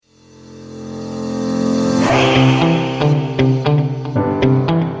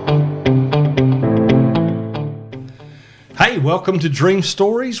welcome to Dream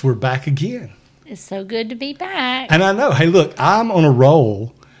Stories. We're back again. It's so good to be back. And I know, hey, look, I'm on a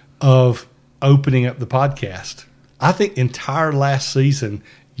roll of opening up the podcast. I think entire last season,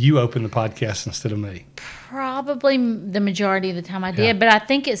 you opened the podcast instead of me. Probably the majority of the time I did, but I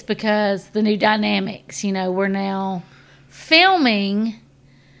think it's because the new dynamics. You know, we're now filming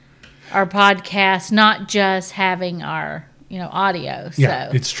our podcast, not just having our, audio. Yeah,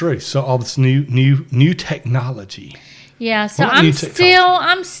 so. It's true. So all this new technology. Yeah, so Well,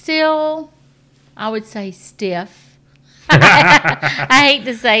 I'm still, I would say stiff. I hate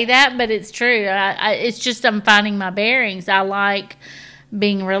to say that, but it's true. It's just I'm finding my bearings. I like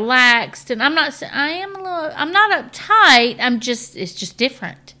being relaxed, and I'm not uptight. It's just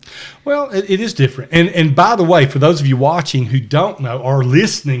different. Well, it is different. And by the way, for those of you watching who don't know or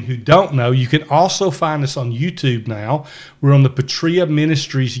listening who don't know, you can also find us on YouTube now. We're on the Patria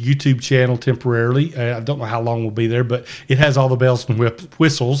Ministries YouTube channel temporarily. I don't know how long we'll be there, but it has all the bells and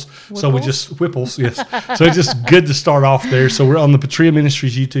whistles. Whipples? So we just, whipples, yes. So it's just good to start off there. So we're on the Patria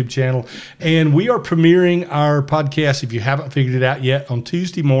Ministries YouTube channel. And we are premiering our podcast, if you haven't figured it out yet, on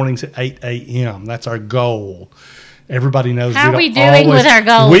Tuesday mornings at 8 a.m. That's our goal. Everybody knows. How are we doing with our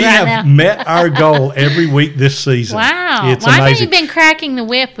goals We right have now? met our goal every week this season. Wow. It's Why haven't amazing. you been cracking the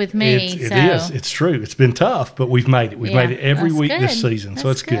whip with me? It is. It's true. It's been tough, but we've made it. We've made it every that's week good. this season, so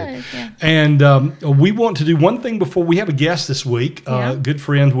That's it's good. yeah. And we want to do one thing before we have a guest this week, good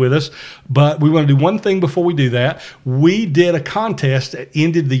friend with us, but we want to do one thing before we do that. We did a contest that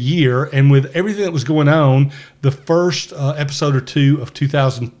ended the year, and with everything that was going on, the first episode or two of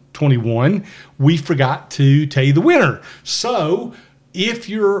 2021, we forgot to tell you the winner. So if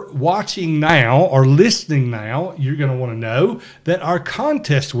you're watching now or listening now, you're going to want to know that our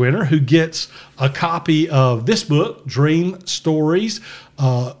contest winner, who gets a copy of this book, Dream Stories,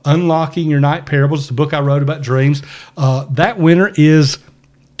 Unlocking Your Night Parables, the book I wrote about dreams, that winner is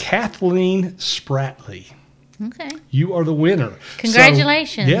Kathleen Spratley. Okay. You are the winner.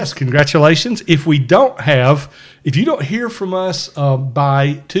 Congratulations. So, yes, congratulations. If you don't hear from us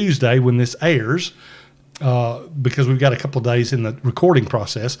by Tuesday when this airs, because we've got a couple of days in the recording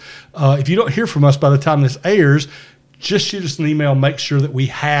process, if you don't hear from us by the time this airs, just shoot us an email. Make sure that we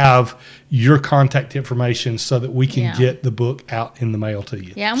have your contact information so that we can get the book out in the mail to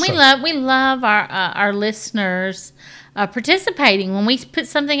you. Yeah, and we love our listeners participating. When we put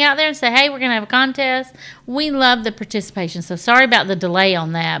something out there and say, hey, we're going to have a contest, we love the participation. So sorry about the delay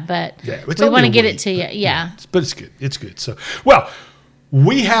on that, but we want to get it to you. Yeah. But it's good. It's good. So, well,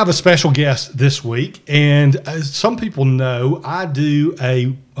 we have a special guest this week, and as some people know, I do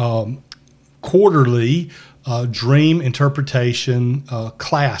a quarterly dream interpretation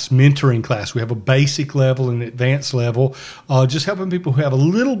class, mentoring class. We have a basic level and an advanced level, just helping people who have a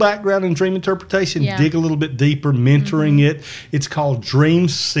little background in dream interpretation dig a little bit deeper, mentoring it. It's called Dream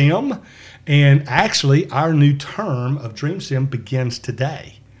Sim, and actually our new term of Dream Sim begins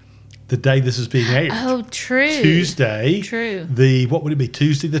today. The day this is being aired. Oh, true. Tuesday. True. What would it be?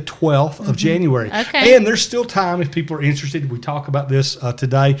 Tuesday, the 12th of January. Okay. And there's still time if people are interested. We talk about this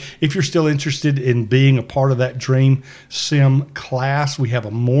today. If you're still interested in being a part of that Dream Sim class, we have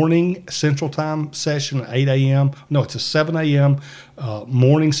a morning Central Time session at 8 a.m. No, it's a 7 a.m.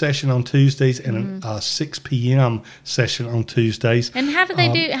 Morning session on Tuesdays and a 6 p.m. session on Tuesdays. And how do they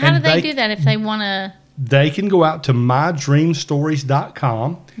do? How do they do that if they want to? They can go out to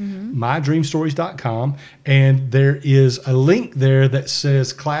mydreamstories.com, mydreamstories.com, and there is a link there that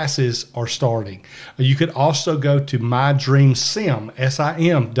says classes are starting. You could also go to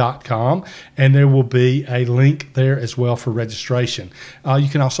mydreamsim.com, and there will be a link there as well for registration. You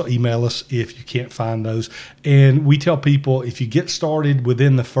can also email us if you can't find those. And we tell people if you get started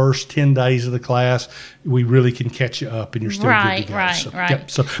within the first 10 days of the class, we really can catch you up and you're still good to go. Right.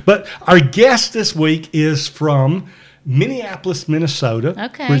 But our guest this week is from Minneapolis, Minnesota,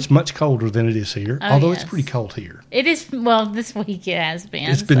 where it's much colder than it is here, although it's pretty cold here. It is, well, this week it has been.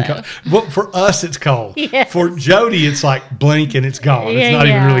 It's been cold. Well, for us, it's cold. Yes. For Jody, it's like blink and it's gone. It's not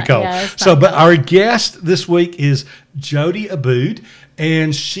even really cold. But our guest this week is Jody Aboud,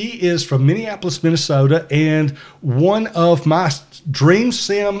 and she is from Minneapolis, Minnesota, and one of my Dream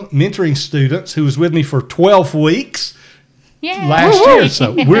Sim mentoring students who was with me for 12 weeks last year.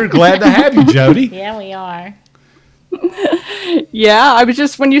 So we're glad to have you, Jody. Yeah, we are. Yeah, I was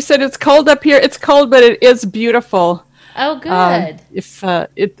just, when you said it's cold up here, it's cold, but it is beautiful. Oh, good.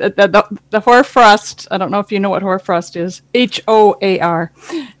 The hoarfrost, I don't know if you know what hoarfrost is, HOAR,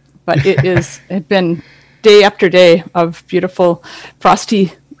 but it's been day after day of beautiful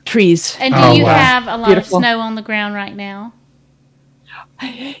frosty trees. And do you have a lot of snow on the ground right now?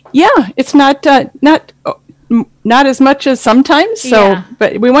 Yeah, it's not not as much as sometimes. So, Yeah.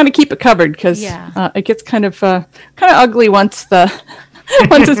 but we want to keep it covered because it gets kind of ugly once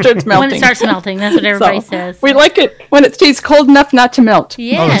once it starts melting. When it starts melting, that's what everybody says. We like it when it stays cold enough not to melt.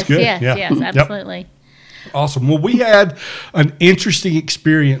 Yes, that's good. yes, Yeah. yes, absolutely. Awesome. Well, we had an interesting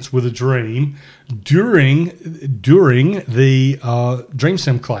experience with a dream during the Dream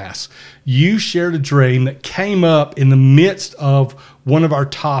Sim class. You shared a dream that came up in the midst of one of our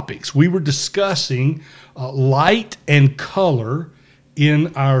topics. We were discussing light and color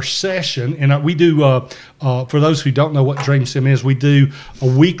in our session, and we do, for those who don't know what Dream Sim is, we do a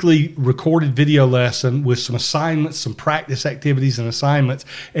weekly recorded video lesson with some assignments, some practice activities and assignments,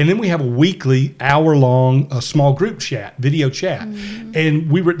 and then we have a weekly hour-long small group chat, video chat. Mm-hmm. And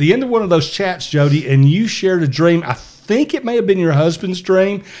we were at the end of one of those chats, Jody, and you shared a dream. I think it may have been your husband's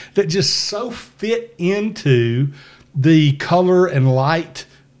dream that just so fit into the color and light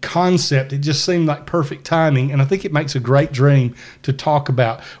concept. It just seemed like perfect timing, and I think it makes a great dream to talk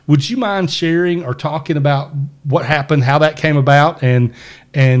about. Would you mind sharing or talking about what happened, how that came about, and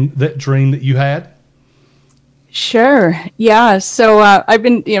that dream that you had? Sure. Yeah. So I've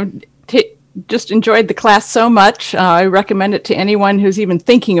been, just enjoyed the class so much. I recommend it to anyone who's even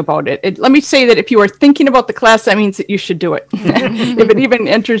thinking about it. Let me say that if you are thinking about the class, that means that you should do it. If it even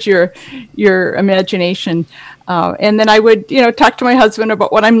enters your imagination. And then I would, talk to my husband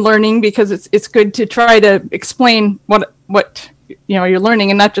about what I'm learning, because it's good to try to explain what you're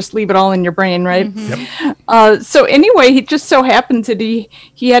learning and not just leave it all in your brain, right? Mm-hmm. Yep. So anyway, he just so happens that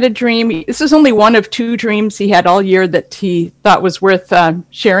he had a dream. This is only one of 2 dreams he had all year that he thought was worth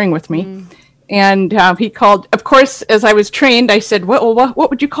sharing with me. Mm. And he called, of course, as I was trained, I said, well, what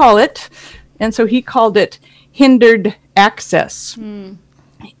would you call it? And so he called it hindered access. Mm.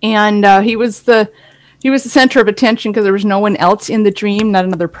 And he was the center of attention because there was no one else in the dream, not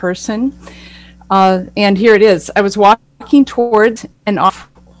another person. And here it is. I was walking towards an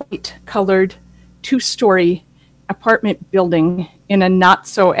off-white colored 2-story apartment building in a not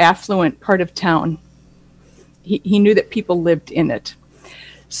so affluent part of town. He knew that people lived in it.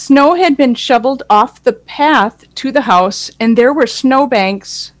 Snow had been shoveled off the path to the house, and there were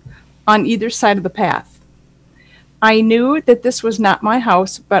snowbanks on either side of the path. I knew that this was not my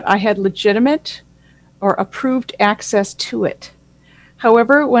house, but I had legitimate or approved access to it.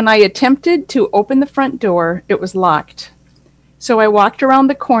 However, when I attempted to open the front door, it was locked. So I walked around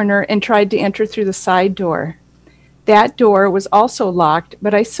the corner and tried to enter through the side door. That door was also locked,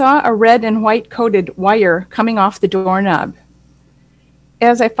 but I saw a red and white coated wire coming off the doorknob.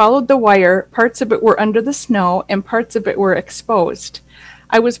 As I followed the wire, parts of it were under the snow and parts of it were exposed.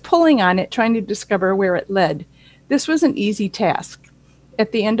 I was pulling on it, trying to discover where it led. This was an easy task.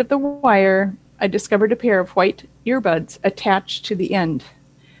 At the end of the wire, I discovered a pair of white earbuds attached to the end.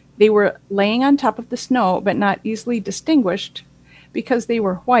 They were laying on top of the snow, but not easily distinguished because they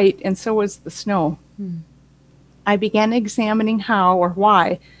were white and so was the snow. I began examining how or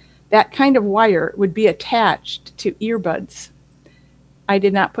why that kind of wire would be attached to earbuds. I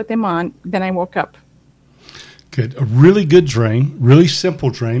did not put them on. Then I woke up. Good. A really good dream, really simple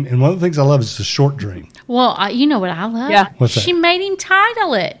dream. And one of the things I love is the short dream. Well, you know what I love? Yeah. What's that? She made him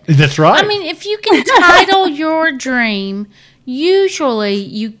title it. That's right. I mean, if you can title your dream, usually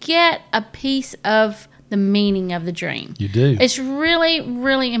you get a piece of the meaning of the dream. You do. It's really,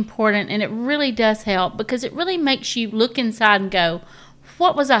 really important, and it really does help because it really makes you look inside and go,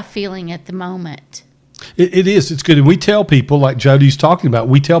 what was I feeling at the moment? It is. It's good. And we tell people, like Jody's talking about,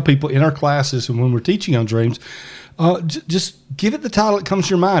 we tell people in our classes and when we're teaching on dreams, just give it the title that comes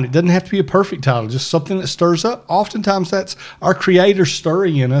to your mind. It doesn't have to be a perfect title, just something that stirs up. Oftentimes that's our Creator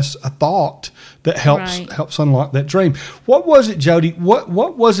stirring in us a thought that helps unlock that dream. What was it, Jody? What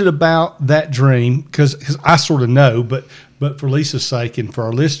was it about that dream? Because I sort of know, but for Lisa's sake and for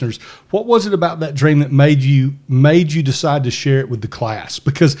our listeners, what was it about that dream that made you decide to share it with the class?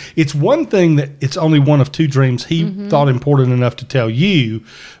 Because it's one thing that it's only one of 2 dreams he thought important enough to tell you,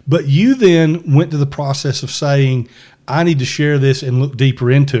 but you then went to the process of saying, I need to share this and look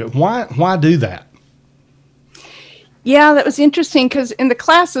deeper into it. Why do that? Yeah, that was interesting because in the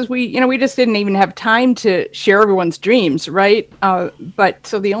classes we just didn't even have time to share everyone's dreams, right? But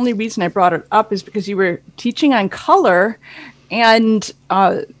so the only reason I brought it up is because you were teaching on color, and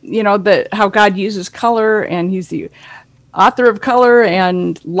how God uses color, and He's the author of color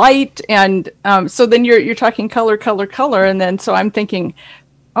and light, and so then you're talking color, and then so I'm thinking,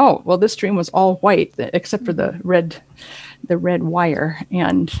 oh well, this dream was all white except for the red wire,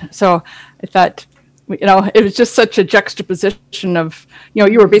 and so I thought, it was just such a juxtaposition of,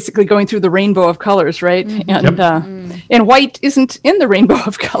 you were basically going through the rainbow of colors, right? And white isn't in the rainbow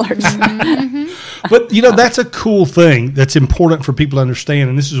of colors. But, that's a cool thing that's important for people to understand.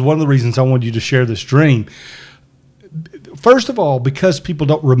 And this is one of the reasons I wanted you to share this dream. First of all, because people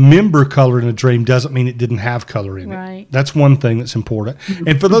don't remember color in a dream doesn't mean it didn't have color in it. That's one thing that's important.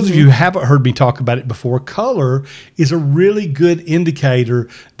 And for those of you who haven't heard me talk about it before, color is a really good indicator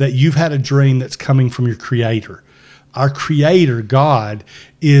that you've had a dream that's coming from your Creator. Our Creator, God,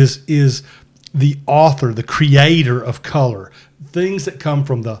 is the author, the creator of color. Things that come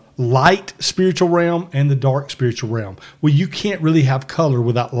from the light spiritual realm and the dark spiritual realm. Well, you can't really have color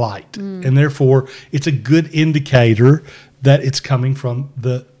without light. And therefore, it's a good indicator that it's coming from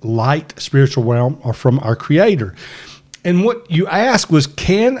the light spiritual realm or from our Creator. And what you asked was,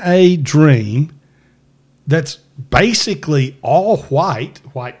 can a dream that's basically all white,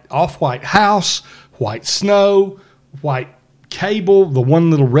 off-white house, white snow, white cable, the one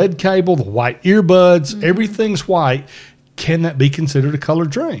little red cable, the white earbuds, everything's white, can that be considered a color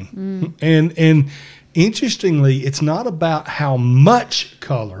dream? And interestingly, it's not about how much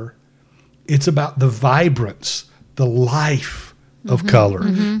color, it's about the vibrance, the life of color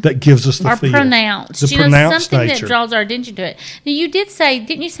that gives us the feel. Pronounced. The pronounced something nature. that draws our attention to it. Now,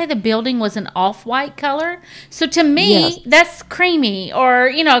 didn't you say the building was an off-white color? So to me, that's creamy or,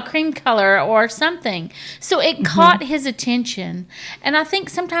 a cream color or something. So it caught his attention. And I think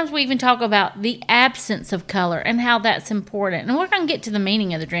sometimes we even talk about the absence of color and how that's important. And we're going to get to the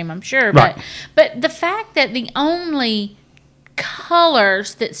meaning of the dream, I'm sure. Right. But the fact that the only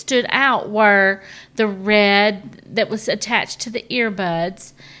colors that stood out were the red that was attached to the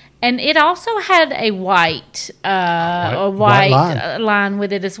earbuds, and it also had a white line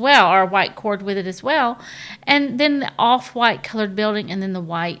with it as well, or a white cord with it as well, and then the off-white colored building, and then the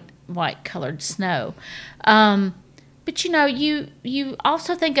white colored snow. But you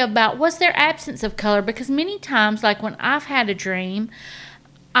also think about, was there absence of color? Because many times, like when I've had a dream,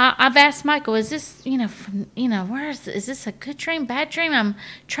 I've asked Michael, is this, is this a good dream, bad dream? I'm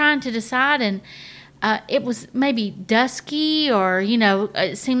trying to decide, and it was maybe dusky or,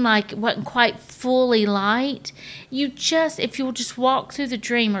 it seemed like it wasn't quite fully light. If you'll just walk through the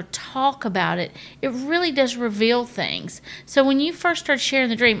dream or talk about it, it really does reveal things. So when you first started sharing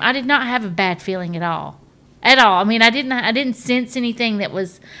the dream, I did not have a bad feeling at all. I mean, I didn't sense anything that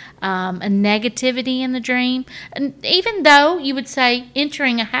was a negativity in the dream. And even though you would say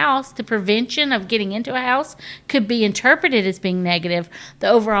entering a house, the prevention of getting into a house could be interpreted as being negative, the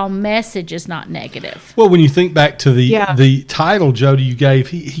overall message is not negative. Well, when you think back to the title, Jody, you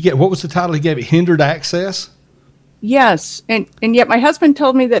gave, what was the title he gave it? Hindered access? Yes, and yet my husband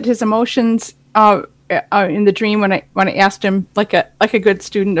told me that his emotions in the dream, when I asked him, like a good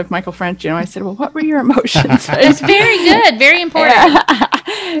student of Michael French, I said, well, what were your emotions? It's very good, very important.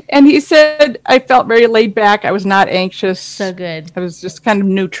 And he said, I felt very laid back. I was not anxious. So good. I was just kind of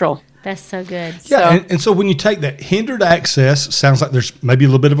neutral. That's so good. Yeah, and so when you take that, hindered access sounds like there's maybe a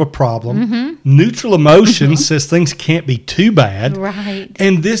little bit of a problem. Neutral emotion says things can't be too bad. Right.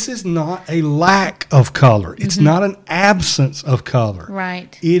 And this is not a lack of color. It's not an absence of color.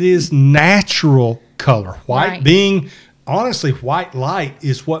 Right. It is natural color. Right. Honestly, white light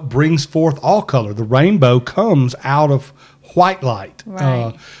is what brings forth all color. The rainbow comes out of white light.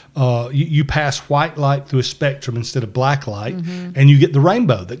 Right. You pass white light through a spectrum instead of black light, and you get the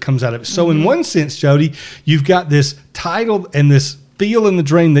rainbow that comes out of it. So in one sense, Jody, you've got this title and this feel in the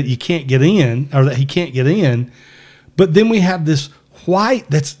dream that you can't get in, or that he can't get in, but then we have this white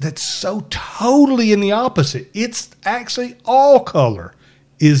that's so totally in the opposite. It's actually all color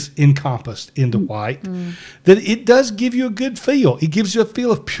is encompassed into white, that it does give you a good feel. It gives you a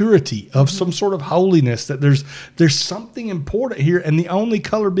feel of purity, of some sort of holiness, that there's something important here, and the only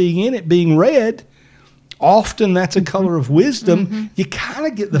color being in it being red, often that's a color of wisdom. You kind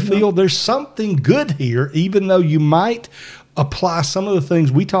of get the feel there's something good here, even though you might apply some of the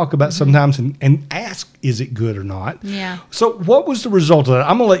things we talk about sometimes and ask, is it good or not? Yeah. So what was the result of that?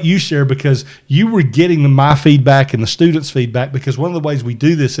 I'm going to let you share, because you were getting my feedback and the students' feedback, because one of the ways we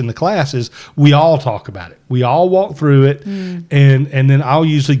do this in the class is we all talk about it. We all walk through it, and then I'll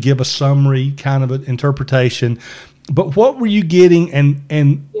usually give a summary kind of an interpretation. But what were you getting,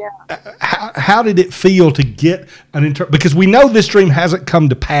 and how did it feel to get an because we know this dream hasn't come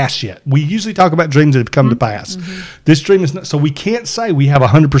to pass yet. We usually talk about dreams that have come to pass. This dream is not, so we can't say we have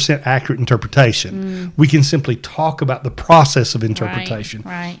 100% accurate interpretation. We can simply talk about the process of interpretation.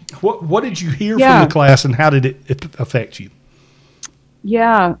 Right. What did you hear from the class, and how did it affect you?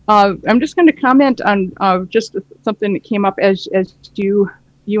 Yeah, I'm just going to comment on just something that came up as you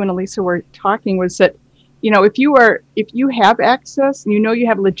and Elisa were talking, was that if you have access, and you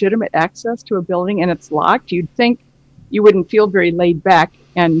have legitimate access to a building and it's locked, you'd think you wouldn't feel very laid back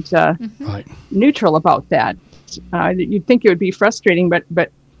and neutral about that. You'd think it would be frustrating,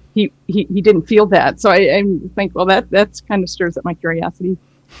 but he didn't feel that. So I think, well, that's kind of stirs up my curiosity.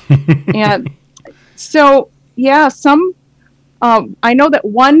 And so, I know that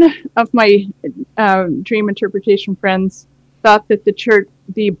one of my dream interpretation friends thought that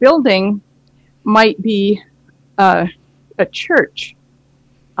the building might be a church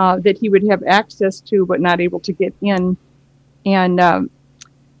that he would have access to, but not able to get in. And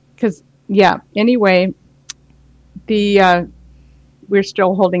anyway, we're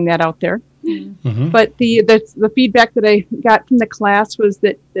still holding that out there. Mm-hmm. But the feedback that I got from the class was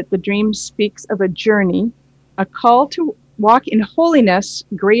that the dream speaks of a journey, a call to walk in holiness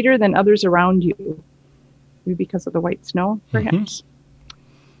greater than others around you. Maybe because of the white snow, perhaps.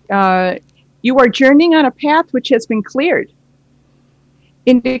 Mm-hmm. You are journeying on a path which has been cleared,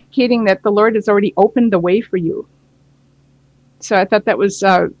 indicating that the Lord has already opened the way for you. So I thought that was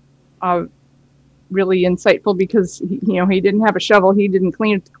really insightful, because he didn't have a shovel, he didn't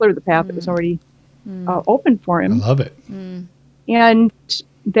clear the path that was already open for him. I love it. And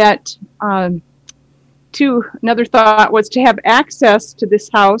that another thought was, to have access to this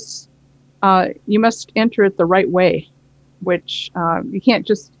house, you must enter it the right way, which you can't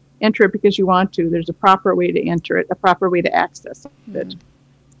just enter it because you want to. There's a proper way to enter it, a proper way to access it,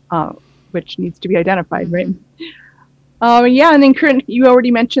 which needs to be identified, right? And then Karen, you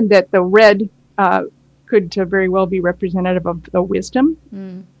already mentioned that the red could very well be representative of the wisdom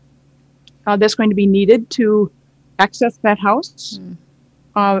that's going to be needed to access that house.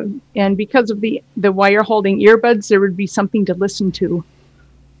 And because of the wire holding earbuds, there would be something to listen to.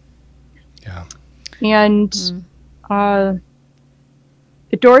 Yeah. And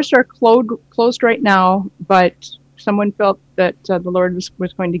the doors are closed right now, but someone felt that the Lord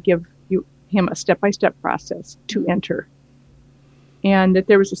was going to give him a step-by-step process to enter. And that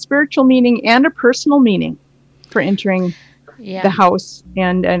there was a spiritual meaning and a personal meaning for entering the house.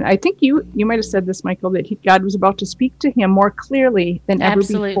 And I think you might have said this, Michael, that God was about to speak to him more clearly than ever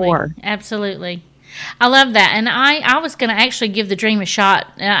before. Absolutely. I love that. And I was going to actually give the dream a shot.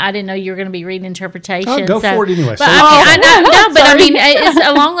 I didn't know you were going to be reading interpretation. Oh, go for it anyway. But it's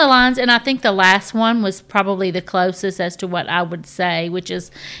along the lines, and I think the last one was probably the closest as to what I would say, which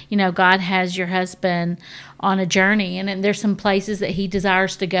is, God has your husband on a journey, and there's some places that he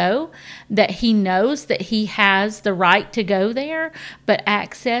desires to go, that he knows that he has the right to go there, but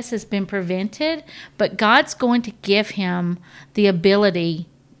access has been prevented. But God's going to give him the ability,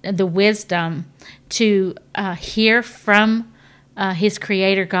 the wisdom to hear from his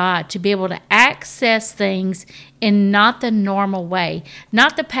creator God, to be able to access things in not the normal way,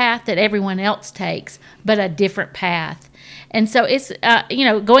 not the path that everyone else takes, but a different path. And so it's,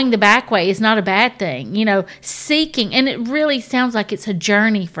 going the back way is not a bad thing, seeking. And it really sounds like it's a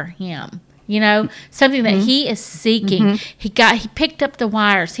journey for him. Something that he is seeking. Mm-hmm. He picked up the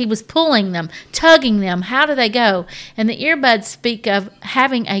wires. He was pulling them, tugging them. How do they go? And the earbuds speak of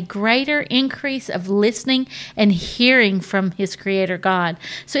having a greater increase of listening and hearing from his creator God.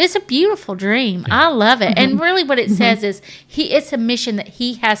 So it's a beautiful dream. I love it. Mm-hmm. And really what it says is it's a mission that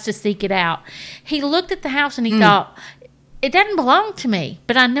he has to seek it out. He looked at the house and he thought, it doesn't belong to me,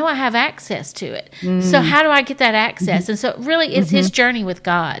 but I know I have access to it. So how do I get that access? And so really it's his journey with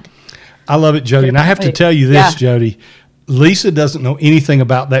God. I love it, Jody. And I have to tell you this, Jody. Lisa doesn't know anything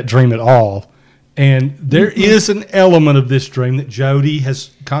about that dream at all. And there is an element of this dream that Jody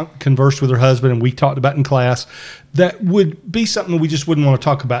has conversed with her husband, and we talked about in class, that would be something we just wouldn't want to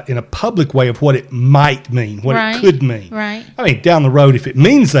talk about in a public way, of what it might mean, what it could mean. Right. I mean, down the road, if it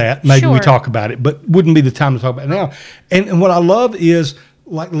means that, maybe we talk about it, but wouldn't be the time to talk about it now. And what I love is,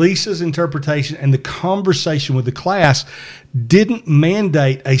 like Lisa's interpretation and the conversation with the class didn't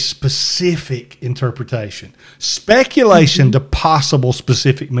mandate a specific interpretation. Speculation to possible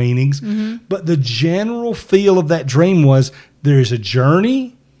specific meanings, but the general feel of that dream was there's a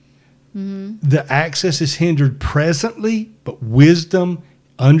journey, the access is hindered presently, but wisdom,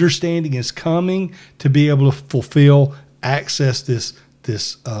 understanding is coming to be able to fulfill, access this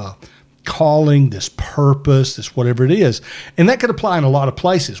calling, this purpose, this whatever it is. And that could apply in a lot of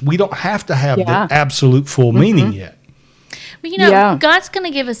places. We don't have to have the absolute full meaning yet. Well, God's going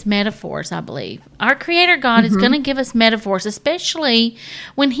to give us metaphors, I believe. Our Creator God is going to give us metaphors, especially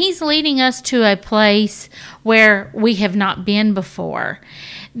when He's leading us to a place where we have not been before.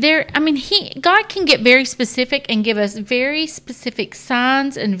 God can get very specific and give us very specific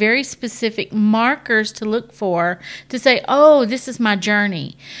signs and very specific markers to look for, to say, oh, this is my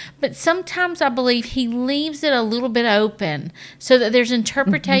journey. But sometimes I believe he leaves it a little bit open so that there's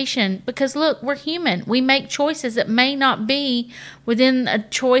interpretation. Because look, we're human. We make choices that may not be within a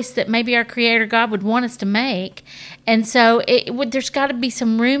choice that maybe our Creator God would want us to make. And so there's got to be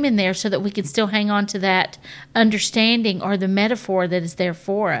some room in there so that we can still hang on to that understanding or the metaphor that is there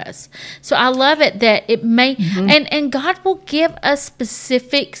for us. So I love it that it may, and God will give us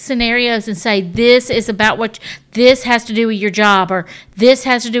specific scenarios and say, this is about this has to do with your job, or this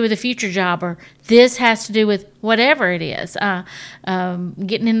has to do with a future job, or this has to do with whatever it is,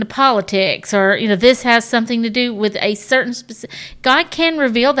 getting into politics, or this has something to do with a certain specific. God can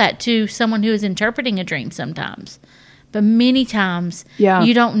reveal that to someone who is interpreting a dream sometimes, but many times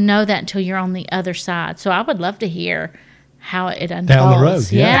you don't know that until you're on the other side. So I would love to hear how it unfolds down the road.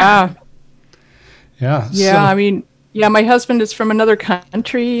 Yeah. So, I mean, my husband is from another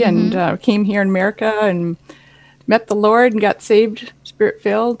country and came here in America and met the Lord and got saved,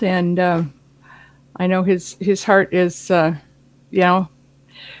 Spirit-filled, and I know his heart is,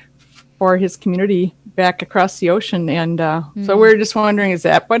 for his community back across the ocean, and so we're just wondering, is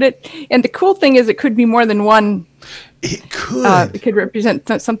that what it? And the cool thing is, it could be more than one. It could. It could represent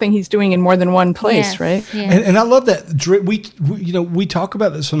something he's doing in more than one place, right? Yes. And I love that. We talk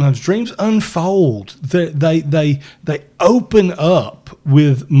about that sometimes. Dreams unfold. They open up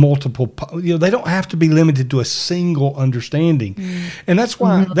with multiple. They don't have to be limited to a single understanding, and that's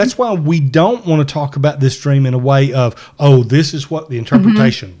why we don't want to talk about this dream in a way of, this is what the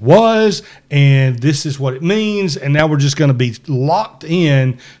interpretation was, and this is what it means, and now we're just going to be locked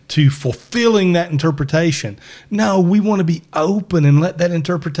in to fulfilling that interpretation. No, we want to be open and let that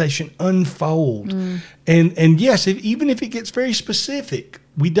interpretation unfold. And yes, even if it gets very specific,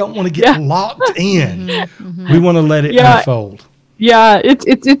 we don't want to get locked in. We want to let it unfold. Yeah, it's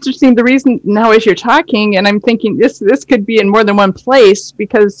interesting. The reason now, as you're talking, and I'm thinking this could be in more than one place,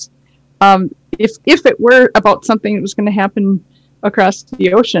 because if it were about something that was going to happen across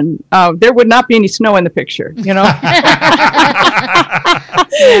the ocean, there would not be any snow in the picture,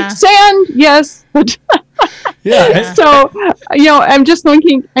 Sand, yes, but so I'm just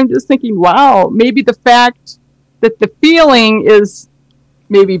thinking, wow, maybe the fact that the feeling is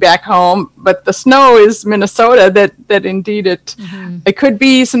maybe back home, but the snow is Minnesota, that indeed it could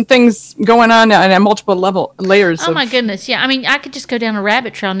be some things going on a multiple layers. Oh my goodness. Yeah. I mean, I could just go down a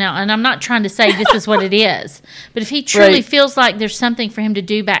rabbit trail now, and I'm not trying to say this is what it is, but if he truly feels like there's something for him to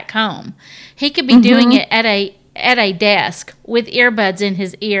do back home, he could be doing it at a desk with earbuds in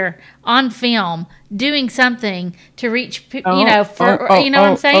his ear on film, doing something to reach, you know what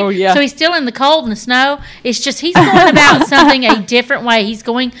I'm saying? Oh, yeah. So he's still in the cold and the snow. It's just he's going about something a different way.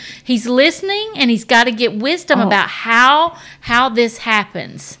 He's listening, and he's got to get wisdom about how this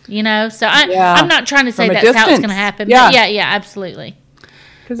happens, So I'm not trying to say that's how it's going to happen. Yeah. But yeah, absolutely.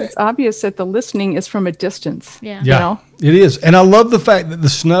 Because it's obvious that the listening is from a distance. Yeah. It is. And I love the fact that the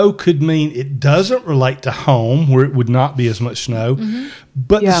snow could mean it doesn't relate to home, where it would not be as much snow,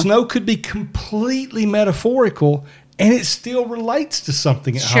 but the snow could be completely metaphorical, and it still relates to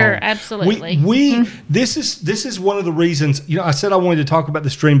something at home. Sure, absolutely. This is one of the reasons, I said I wanted to talk about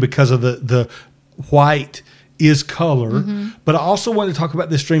this dream because of the white is color, but I also wanted to talk about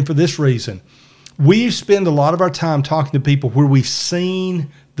this dream for this reason. We spend a lot of our time talking to people where we've seen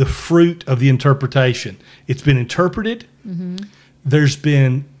the fruit of the interpretation. It's been interpreted. There's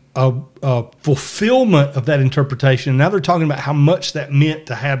been a fulfillment of that interpretation. And now they're talking about how much that meant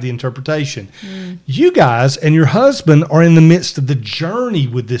to have the interpretation. You guys and your husband are in the midst of the journey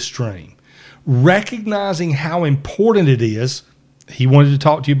with this dream, recognizing how important it is. He wanted to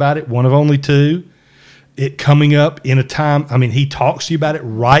talk to you about it, one of only two. It coming up in a time, he talks to you about it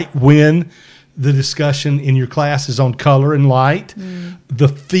right when the discussion in your class is on color and light, the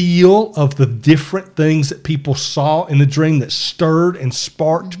feel of the different things that people saw in the dream that stirred and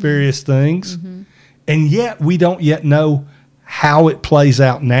sparked various things. And yet we don't yet know how it plays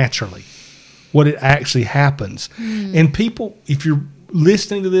out naturally, what it actually happens. And people, if you're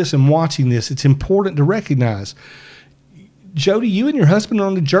listening to this and watching this, it's important to recognize, Jody, you and your husband are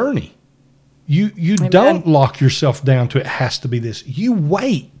on the journey. You don't lock yourself down to it has to be this. You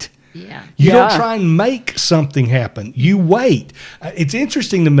wait. You don't try and make something happen. You wait. It's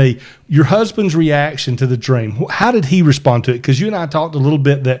interesting to me, your husband's reaction to the dream. How did he respond to it? Because you and I talked a little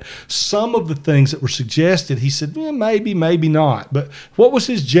bit that some of the things that were suggested, he said, maybe, maybe not. But what was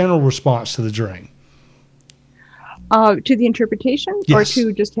his general response to the dream? To the interpretation or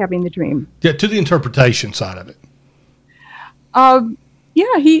to just having the dream? Yeah, to the interpretation side of it.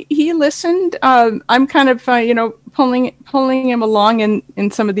 He listened. I'm kind of, pulling him along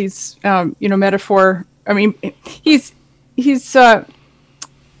in some of these, metaphor. He's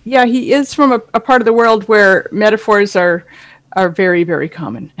he is from a part of the world where metaphors are very, very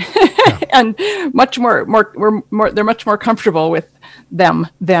common, and much more. They're much more comfortable with them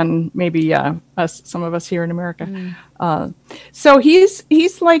than maybe some of us here in America. So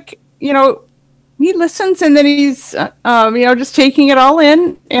he's like, he listens, and then he's just taking it all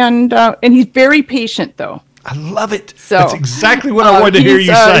in, and he's very patient though. I love it. So, that's exactly what I wanted to hear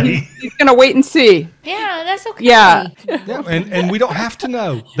you say. He's going to wait and see. Yeah, that's okay. Yeah. And we don't have to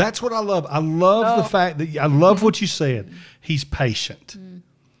know. That's what I love. I love the fact that I love what you said. He's patient.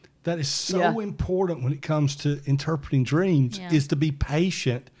 That is so important when it comes to interpreting dreams, is to be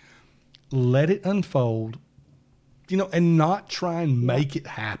patient, let it unfold, and not try and make it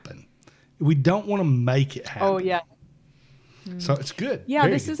happen. We don't want to make it happen. Oh, yeah. So it's good. Yeah,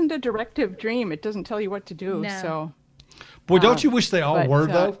 Very this good. isn't a directive dream. It doesn't tell you what to do. No. So, Boy, don't you wish they all were,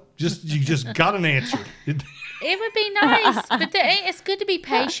 though? You just got an answer. It would be nice, but it's good to be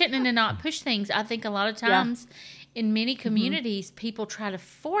patient and to not push things. I think a lot of times in many communities, people try to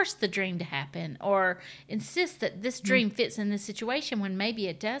force the dream to happen or insist that this dream fits in this situation when maybe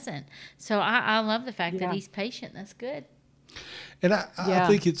it doesn't. So I love the fact that he's patient. That's good. And I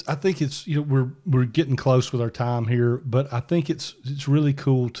think it's we're getting close with our time here, but I think it's really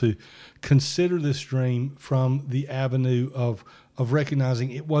cool to consider this dream from the avenue of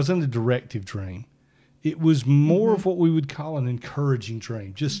recognizing it wasn't a directive dream. It was more of what we would call an encouraging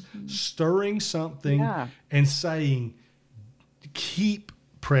dream, just stirring something and saying, keep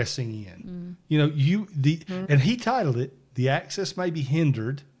pressing in. And he titled it, "The Access May Be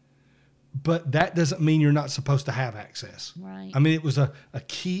Hindered, but that doesn't mean you're not supposed to have access." Right. I mean, it was a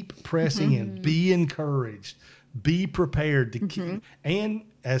keep pressing in, be encouraged, be prepared to keep, and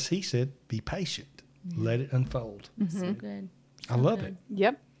as he said, be patient, let it unfold. So good. I love it.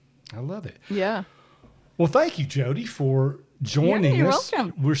 Yep. I love it. Yeah. Well, thank you, Jody, for joining you're us.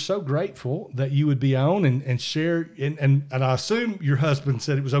 welcome. We're so grateful that you would be on and share. And I assume your husband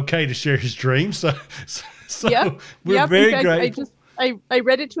said it was okay to share his dreams. So we're very grateful. I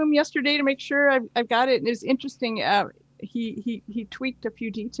read it to him yesterday to make sure I've got it, and it was interesting. He tweaked a few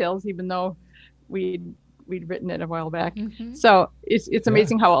details, even though we'd written it a while back. So it's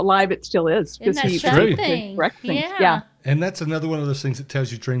amazing how alive it still is. Isn't that he something? correct things. Yeah. And that's another one of those things that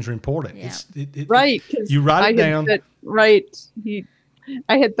tells you dreams are important. Yeah. Right. You write it down.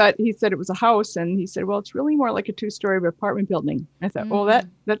 I had thought he said it was a house, and he said, well, it's really more like a 2-story apartment building. I thought, well,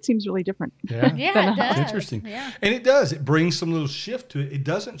 that seems really different. Yeah, Yeah, it does. Interesting. Yeah. And it does. It brings some little shift to it. It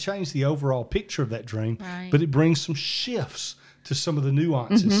doesn't change the overall picture of that dream, but it brings some shifts to some of the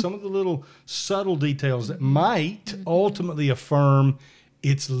nuances, some of the little subtle details that might ultimately affirm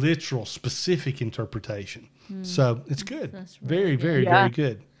its literal, specific interpretation. So it's good. That's Very, really very, good. very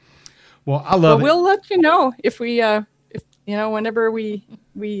good. Well, I love it. We'll let you know if we, whenever we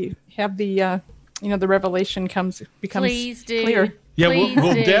have the, the revelation becomes Please do. clear. Yeah, Please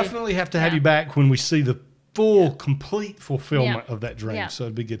we'll do. definitely have to have you back when we see the complete fulfillment of that dream. Yeah. So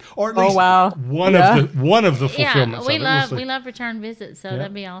it'd be good, or at least one of the fulfillments. We of it. we love return visits, so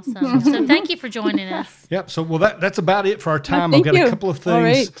that'd be awesome. So thank you for joining us. Yep. So that's about it for our time. Thank I've got you. a couple of All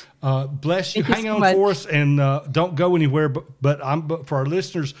things. right. Bless you. Thank you Hang so on for much. us and don't go anywhere. But for our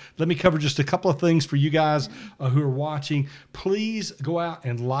listeners, let me cover just a couple of things for you guys who are watching. Please go out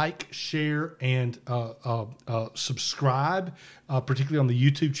and like, share, and subscribe. Particularly on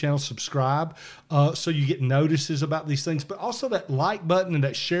the YouTube channel, subscribe so you get notices about these things. But also that like button and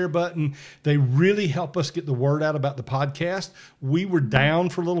that share button, they really help us get the word out about the podcast. We were down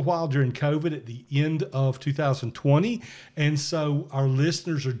for a little while during COVID at the end of 2020. And so our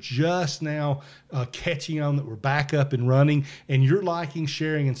listeners are just now catching on that we're back up and running. And you're liking,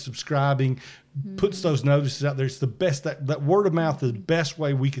 sharing, and subscribing puts those notices out there. It's the best, that word of mouth is the best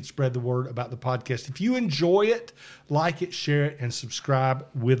way we could spread the word about the podcast. If you enjoy it, like it, share it, and subscribe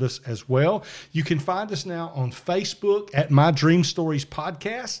with us as well. You can find us now on Facebook at My Dream Stories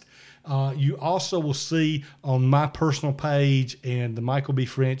Podcast. You also will see on my personal page and the Michael B.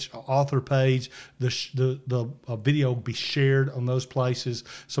 French author page, the video will be shared on those places.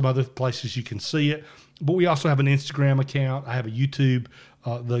 Some other places you can see it. But we also have an Instagram account. I have a YouTube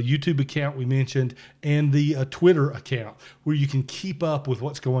the YouTube account we mentioned, and the Twitter account where you can keep up with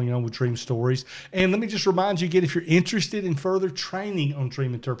what's going on with Dream Stories. And let me just remind you again, if you're interested in further training on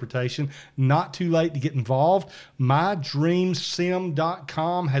dream interpretation, not too late to get involved.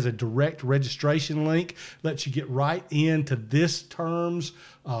 MyDreamSim.com has a direct registration link, lets you get right into this term's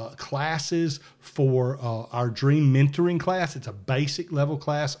classes for our Dream Mentoring class. It's a basic level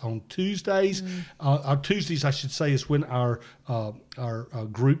class on Tuesdays. Our Tuesdays, I should say, is when our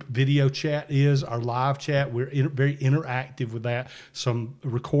group video chat is, our live chat. We're very interactive with that. Some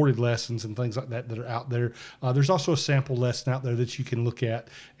recorded lessons and things like that are out there. There's also a sample lesson out there that you can look at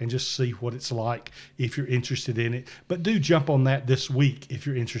and just see what it's like if you're interested in it. But do jump on that this week if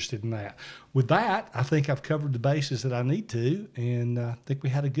you're interested in that. With that, I think I've covered the bases that I need to, and I think we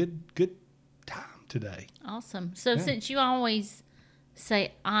had a good time today. Awesome. So since you always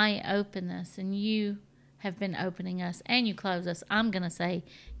say, I open this, and you have been opening us and you close us, I'm going to say,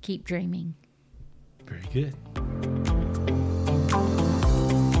 keep dreaming. Very good.